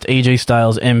Priest, AJ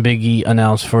Styles, and Big E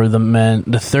announced for the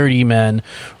 30-man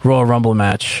Royal Rumble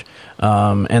match.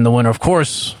 And the winner, of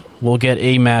course, will get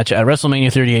a match at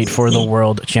WrestleMania 38 for the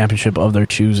World Championship of their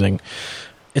choosing.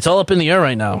 It's all up in the air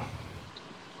right now.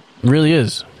 It really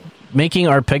is. Making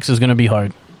our picks is going to be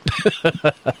hard.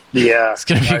 Yeah. It's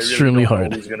going to be extremely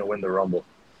hard. Who's going to win the Rumble?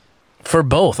 For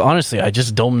both, honestly, I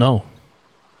just don't know.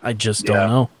 I just don't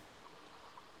know.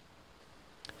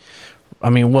 I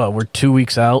mean, what? We're 2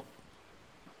 weeks out.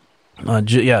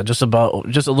 Just a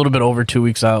little bit over 2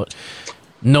 weeks out.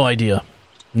 No idea.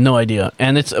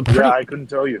 And it's a pretty... Yeah, I couldn't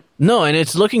tell you. No, and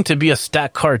it's looking to be a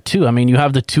stacked card, too. I mean, you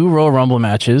have the 2 Royal Rumble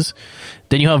matches.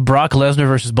 Then you have Brock Lesnar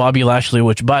versus Bobby Lashley,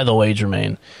 which, by the way,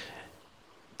 Jermaine,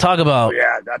 talk about... Oh,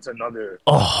 yeah, that's another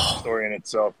story in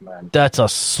itself, man. That's a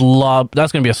slob.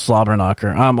 That's going to be a slobber knocker.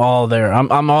 I'm all there.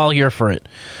 I'm all here for it.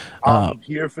 I'm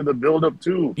here for the build-up,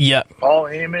 too. Yep. Paul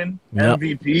Heyman,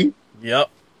 MVP. Yep.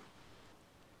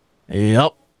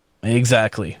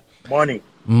 Exactly.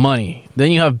 Money.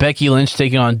 Then you have Becky Lynch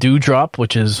taking on Doudrop,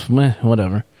 which is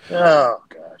whatever. Oh,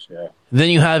 gosh, yeah. Then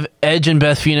you have Edge and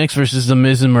Beth Phoenix versus The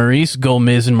Miz and Maurice. Go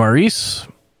Miz and Maurice.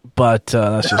 But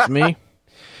that's just me.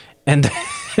 And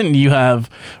then you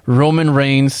have Roman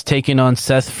Reigns taking on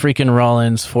Seth freaking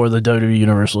Rollins for the WWE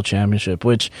Universal Championship,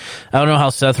 which I don't know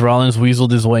how Seth Rollins weaseled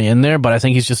his way in there, but I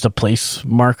think he's just a place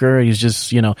marker. He's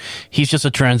just, he's just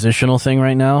a transitional thing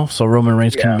right now. So Roman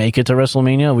Reigns can make it to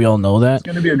WrestleMania. We all know that. It's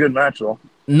going to be a good match, though.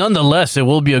 Nonetheless, it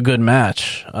will be a good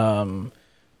match.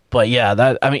 But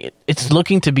yeah, it's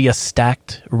looking to be a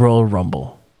stacked Royal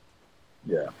Rumble.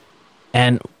 Yeah.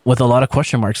 And with a lot of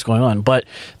question marks going on. But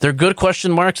they're good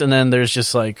question marks, and then there's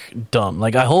just, dumb.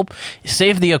 I hope, say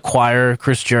if they acquire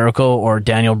Chris Jericho or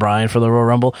Daniel Bryan for the Royal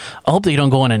Rumble, I hope they don't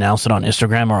go and announce it on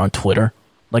Instagram or on Twitter.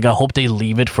 I hope they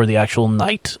leave it for the actual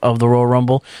night of the Royal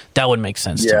Rumble. That would make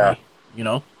sense to me,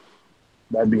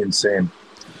 That'd be insane.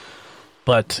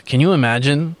 But can you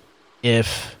imagine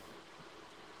if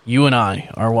you and I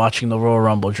are watching the Royal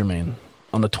Rumble, Jermaine,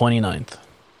 on the 29th?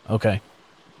 Okay.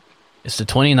 It's the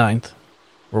 29th.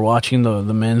 We're watching the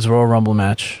men's Royal Rumble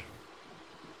match.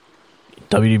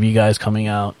 WWE guys coming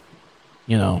out.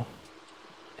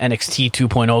 NXT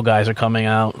 2.0 guys are coming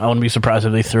out. I wouldn't be surprised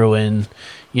if they throw in,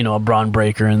 a Braun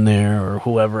Breaker in there or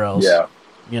whoever else.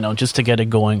 Yeah. Just to get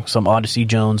it going. Some Odyssey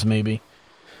Jones, maybe.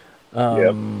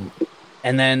 And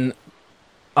then,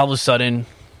 all of a sudden,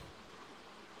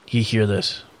 you hear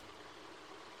this.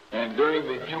 And during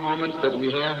the few moments that we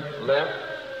have left,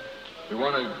 we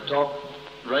want to talk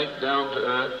right down to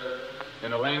earth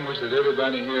in a language that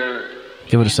everybody here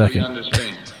Give it a second.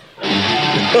 Understands.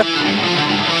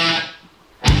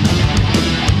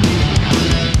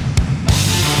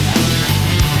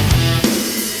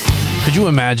 Could you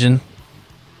imagine?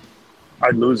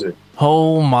 I'd lose it.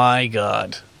 Oh my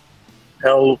God.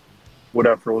 Hell would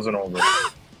have frozen over.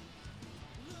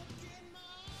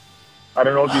 I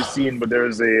don't know if you've seen, but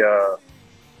there's a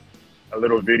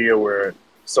little video where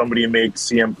somebody makes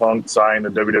CM Punk sign the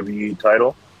WWE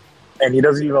title, and he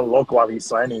doesn't even look while he's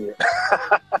signing it.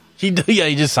 He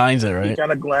just signs it, right? He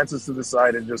kind of glances to the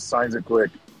side and just signs it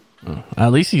quick.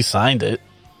 At least he signed it.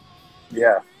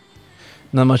 Yeah.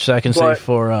 Not much I can say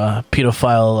for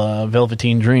pedophile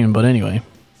Velveteen Dream, but anyway.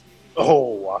 Oh,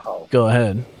 wow. Go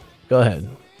ahead. I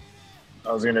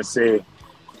was going to say,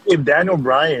 if Daniel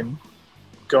Bryan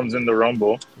comes in the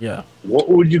Rumble, what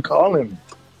would you call him?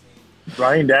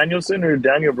 Bryan Danielson or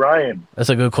Daniel Bryan? That's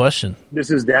a good question. This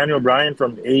is Daniel Bryan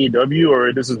from AEW,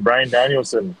 or this is Bryan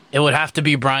Danielson? It would have to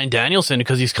be Bryan Danielson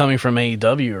because he's coming from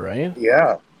AEW, right?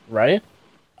 Yeah. Right?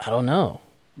 I don't know.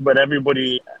 But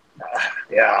everybody,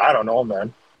 I don't know,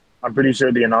 man. I'm pretty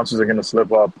sure the announcers are going to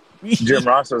slip up. Jim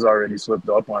Ross has already slipped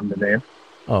up on the name.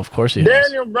 Oh, of course he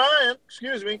Daniel Bryan,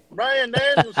 Bryan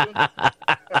Danielson.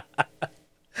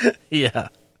 Yeah.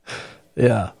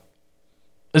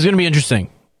 It's going to be interesting.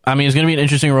 I mean, it's going to be an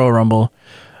interesting Royal Rumble.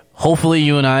 Hopefully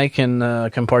you and I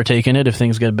can partake in it if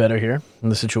things get better here in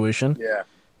the situation.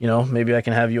 Yeah. Maybe I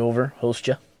can have you over, host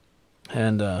you.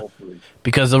 And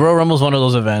because the Royal Rumble is one of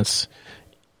those events,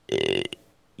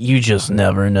 you just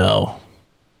never know.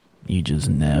 You just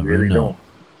never really know. Don't.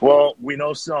 Well, we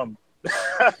know some.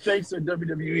 Thanks to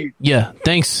WWE. Yeah,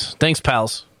 thanks,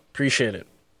 pals. Appreciate it.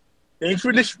 Thanks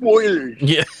for the spoilers.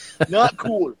 Yeah. Not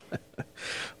cool.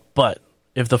 But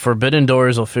if the forbidden door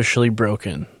is officially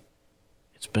broken,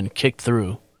 it's been kicked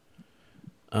open,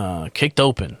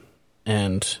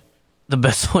 and the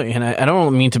best way, and I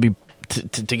don't mean to be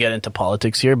to get into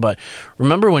politics here, but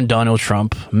remember when Donald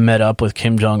Trump met up with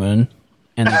Kim Jong-un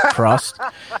and they crossed?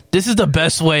 This is the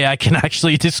best way I can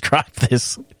actually describe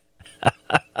this.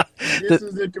 This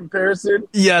is a comparison?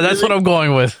 Yeah, that's what I'm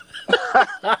going with.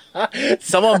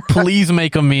 Someone please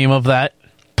make a meme of that.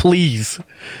 Please.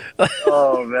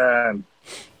 Oh, man.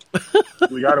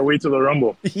 We gotta wait till the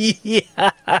Rumble.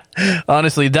 Yeah,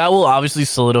 honestly, that will obviously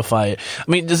solidify it.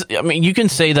 I mean, you can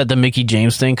say that the Mickie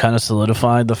James thing kind of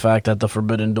solidified the fact that the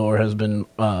Forbidden Door has been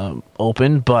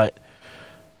open, but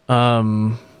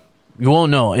you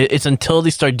won't know. It's until they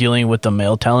start dealing with the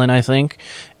male talent, I think,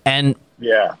 and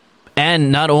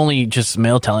not only just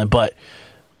male talent, but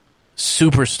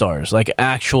superstars, like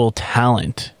actual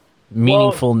talent,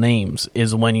 meaningful names,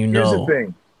 is when you know. Here's the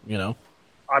thing. You know,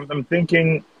 I'm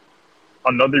thinking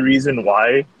another reason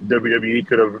why WWE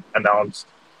could have announced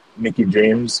Mickie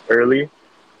James early.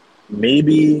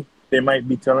 Maybe they might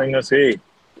be telling us, hey,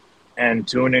 and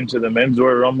tune into the Men's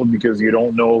Royal Rumble because you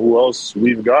don't know who else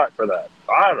we've got for that.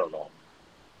 I don't know.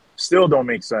 Still don't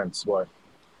make sense, but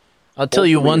I'll tell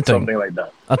you one thing. Something like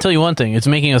that. I'll tell you one thing. It's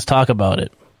making us talk about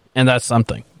it, and that's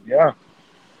something. Yeah.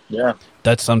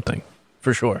 That's something,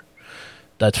 for sure.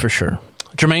 That's for sure.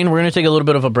 Jermaine, we're going to take a little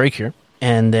bit of a break here,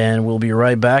 and then we'll be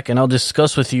right back, and I'll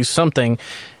discuss with you something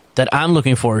that I'm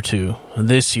looking forward to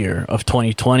this year of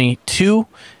 2022,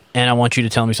 and I want you to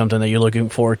tell me something that you're looking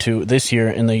forward to this year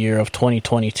in the year of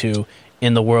 2022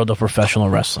 in the world of professional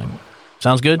wrestling.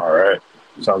 Sounds good? All right.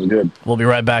 Sounds good. We'll be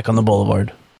right back on the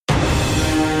Boulevard.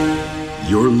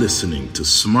 You're listening to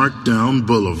SmackDown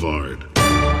Boulevard.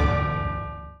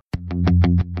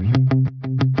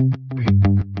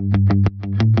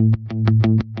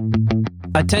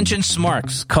 Attention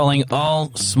Smarks, calling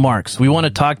all Smarks. We want to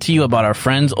talk to you about our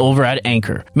friends over at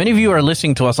Anchor. Many of you are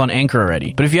listening to us on Anchor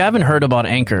already, but if you haven't heard about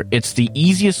Anchor, it's the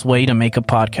easiest way to make a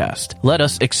podcast. Let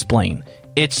us explain.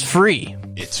 It's free.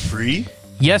 It's free?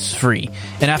 Yes, free.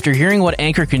 And after hearing what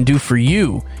Anchor can do for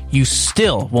you, you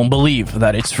still won't believe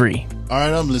that it's free. All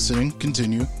right, I'm listening.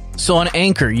 Continue. So on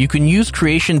Anchor, you can use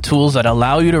creation tools that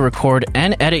allow you to record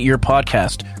and edit your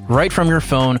podcast right from your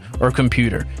phone or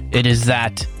computer. It is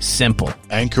that simple.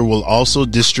 Anchor will also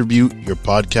distribute your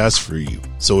podcast for you,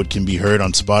 so it can be heard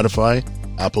on Spotify,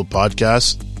 Apple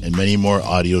Podcasts, and many more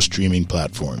audio streaming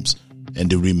platforms. And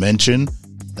did we mention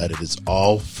that it is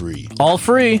all free? All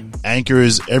free. Anchor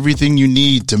is everything you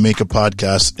need to make a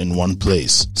podcast in one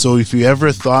place. So if you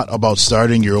ever thought about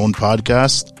starting your own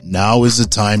podcast, now is the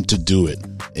time to do it.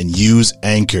 And use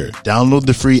Anchor. Download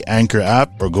the free Anchor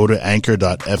app or go to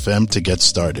anchor.fm to get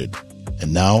started.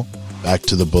 And now, back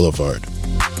to the Boulevard.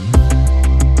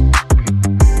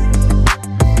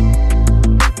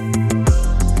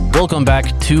 Welcome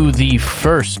back to the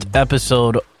first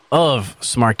episode of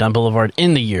SmackDown Boulevard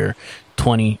in the year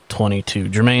 2022.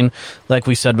 Jermaine, like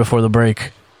we said before the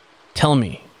break, tell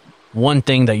me one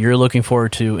thing that you're looking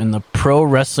forward to in the pro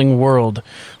wrestling world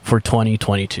for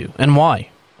 2022 and why.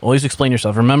 Always explain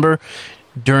yourself. Remember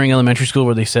during elementary school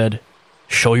where they said,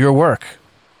 show your work.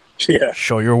 Yeah.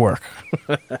 Show your work.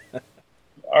 All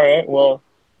right. Well,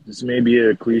 this may be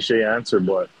a cliche answer,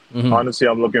 but honestly,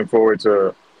 I'm looking forward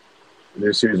to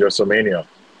this year's WrestleMania.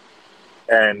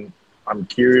 And I'm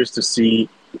curious to see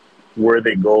where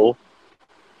they go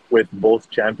with both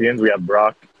champions. We have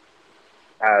Brock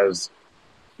as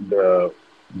the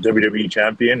WWE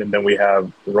champion, and then we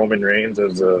have Roman Reigns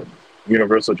as the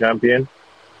Universal champion.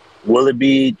 Will it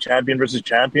be champion versus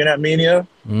champion at Mania?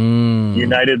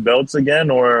 United belts again?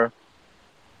 Or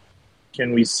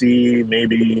can we see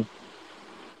maybe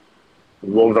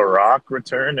will The Rock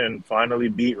return and finally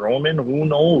beat Roman? Who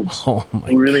knows? Who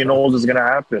really knows is going to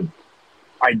happen?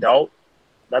 I doubt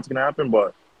that's going to happen,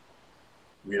 but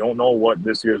we don't know what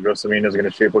this year's WrestleMania is going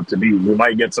to shape up to be. We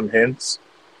might get some hints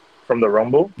from the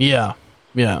Rumble. Yeah.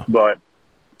 But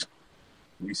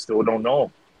we still don't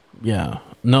know. Yeah.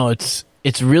 No, it's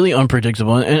really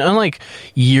unpredictable. And unlike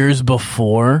years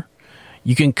before,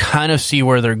 you can kind of see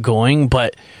where they're going,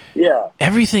 but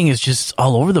everything is just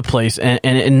all over the place,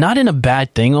 and not in a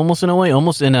bad thing, almost in a way,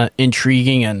 almost in a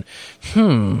intriguing and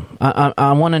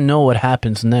I want to know what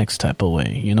happens next type of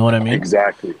way. You know what I mean?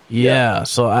 Exactly. Yeah.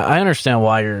 So I understand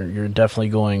why you're definitely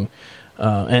going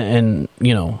and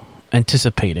you know,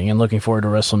 anticipating and looking forward to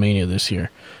WrestleMania this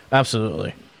year.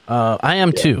 Absolutely. I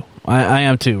am too. I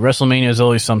am too. WrestleMania is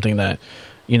always something that,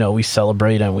 you know, we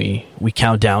celebrate and we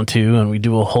count down to, and we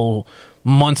do a whole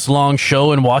months-long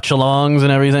show and watch-alongs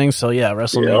and everything. So yeah,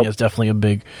 WrestleMania is definitely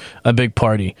a big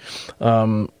party.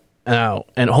 Now,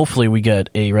 and hopefully we get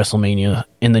a WrestleMania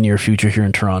in the near future here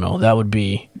in Toronto. That would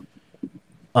be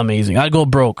amazing. I'd go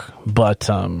broke, but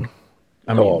I mean,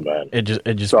 man, it just be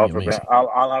amazing.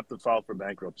 I'll have to file for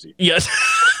bankruptcy. Yes.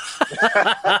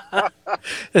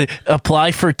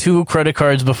 Apply for 2 credit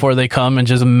cards before they come and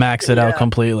just max it out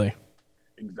completely.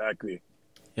 Exactly.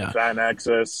 fan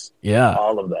access, yeah,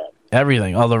 all of that.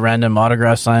 Everything, all the random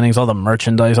autograph signings, all the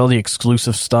merchandise, all the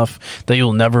exclusive stuff that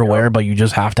you'll never wear, but you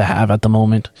just have to have at the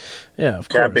moment. Yeah, of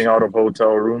course. Camping out of hotel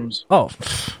rooms. Oh,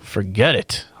 forget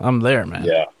it. I'm there, man.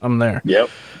 Yeah. I'm there. Yep.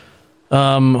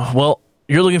 Well,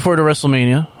 you're looking forward to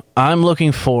WrestleMania. I'm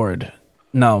looking forward.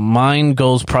 Now, mine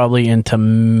goes probably into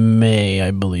May,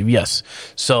 I believe. Yes.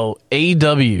 So,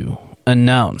 AEW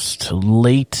announced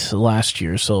late last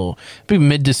year, so maybe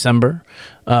mid-December.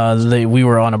 We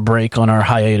were on a break on our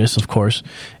hiatus, of course.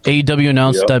 AEW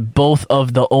announced that both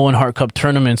of the Owen Hart Cup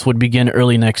tournaments would begin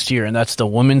early next year, and that's the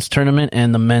women's tournament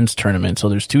and the men's tournament. So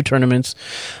there's two tournaments,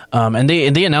 and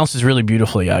they announced this really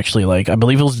beautifully, actually. Like, I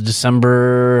believe it was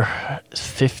December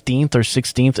 15th or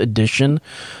 16th edition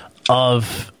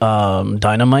of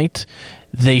Dynamite.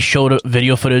 They showed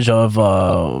video footage of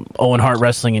Owen Hart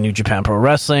wrestling in New Japan Pro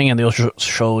Wrestling, and they also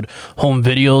showed home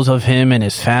videos of him and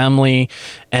his family.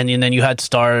 And then you had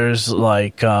stars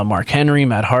like Mark Henry,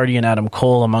 Matt Hardy, and Adam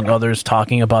Cole, among others,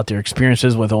 talking about their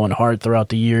experiences with Owen Hart throughout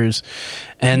the years.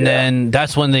 And then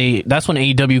that's when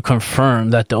AEW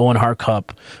confirmed that the Owen Hart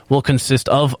Cup will consist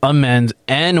of a men's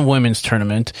and women's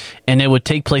tournament, and it would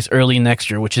take place early next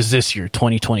year, which is this year,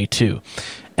 2022.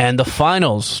 And the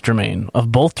finals, Jermaine,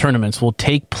 of both tournaments will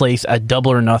take place at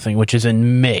Double or Nothing, which is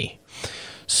in May.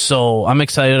 So I'm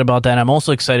excited about that. I'm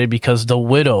also excited because the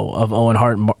widow of Owen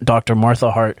Hart, Dr.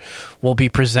 Martha Hart, will be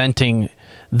presenting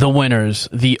the winners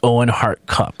the Owen Hart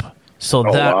Cup. So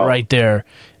right there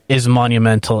is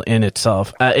monumental in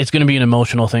itself. It's going to be an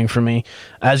emotional thing for me.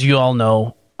 As you all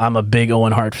know, I'm a big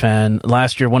Owen Hart fan.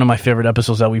 Last year, one of my favorite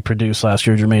episodes that we produced last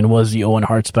year, Jermaine, was the Owen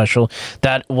Hart special.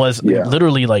 That was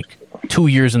literally like 2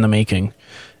 years in the making,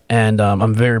 and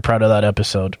I'm very proud of that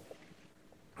episode.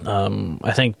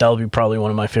 I think that'll be probably one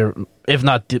of my favorite, if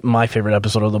not my favorite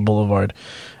episode of the Boulevard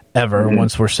ever,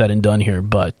 once we're said and done here.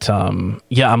 But I'm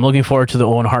looking forward to the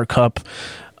Owen Hart Cup.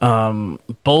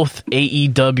 Both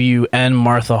AEW and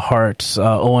Martha Hart's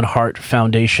Owen Hart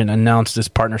Foundation announced this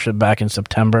partnership back in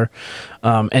September,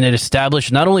 and it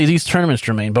established not only these tournaments,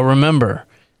 Jermaine, but remember,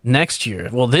 this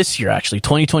year actually,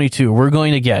 2022, we're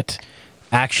going to get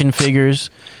action figures,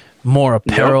 more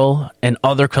apparel, and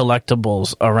other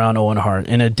collectibles around Owen Hart.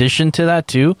 In addition to that,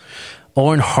 too,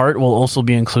 Owen Hart will also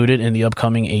be included in the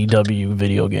upcoming AEW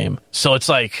video game. So it's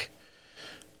like,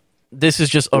 this is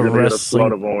just a wrestling.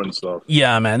 Get a lot of Owen stuff.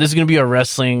 Yeah, man, this is going to be a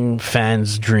wrestling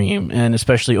fan's dream, and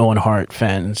especially Owen Hart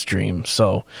fans' dream.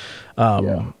 So,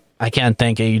 I can't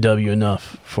thank AEW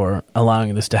enough for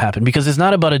allowing this to happen, because it's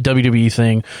not about a WWE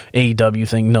thing, AEW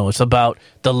thing. No, it's about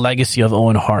the legacy of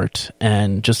Owen Hart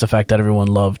and just the fact that everyone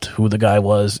loved who the guy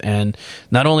was, and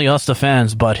not only us, the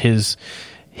fans, but his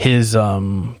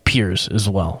peers as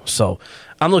well. So,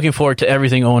 I'm looking forward to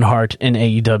everything Owen Hart in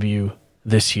AEW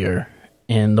this year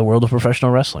in the world of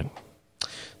professional wrestling.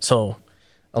 So,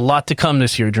 a lot to come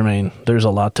this year, Jermaine. There's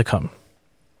a lot to come.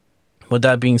 With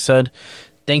that being said,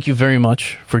 thank you very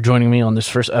much for joining me on this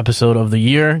first episode of the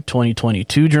year,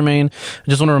 2022, Jermaine. I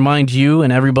just want to remind you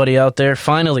and everybody out there,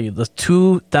 finally, the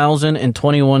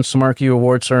 2021 Smarky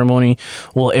Award ceremony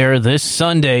will air this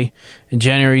Sunday,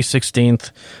 January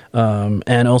 16th,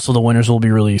 and also the winners will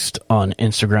be released on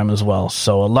Instagram as well.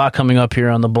 So a lot coming up here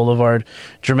on the Boulevard.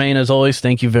 Jermaine, as always,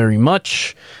 thank you very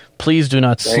much. Please do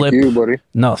not slip. Thank you, buddy.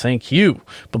 No, thank you.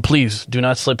 But please do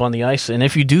not slip on the ice. And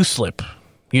if you do slip,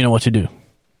 you know what to do.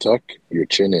 Tuck your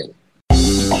chin in.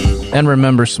 And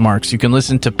remember, Smarks, you can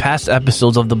listen to past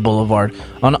episodes of The Boulevard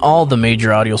on all the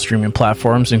major audio streaming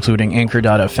platforms, including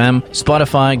Anchor.fm,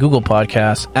 Spotify, Google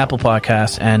Podcasts, Apple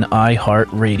Podcasts, and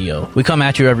iHeartRadio. We come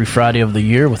at you every Friday of the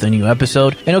year with a new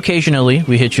episode, and occasionally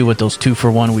we hit you with those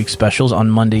 2-for-1 week specials on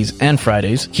Mondays and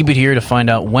Fridays. Keep it here to find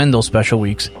out when those special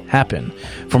weeks happen.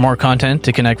 For more content,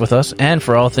 to connect with us, and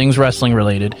for all things wrestling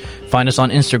related, find us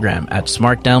on Instagram at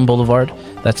Smarkdown Boulevard.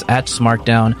 That's at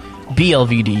Smarkdown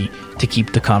BLVD to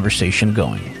keep the conversation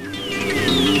going.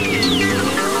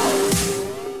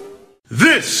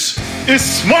 This is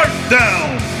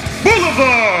Smarkdown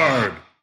Boulevard!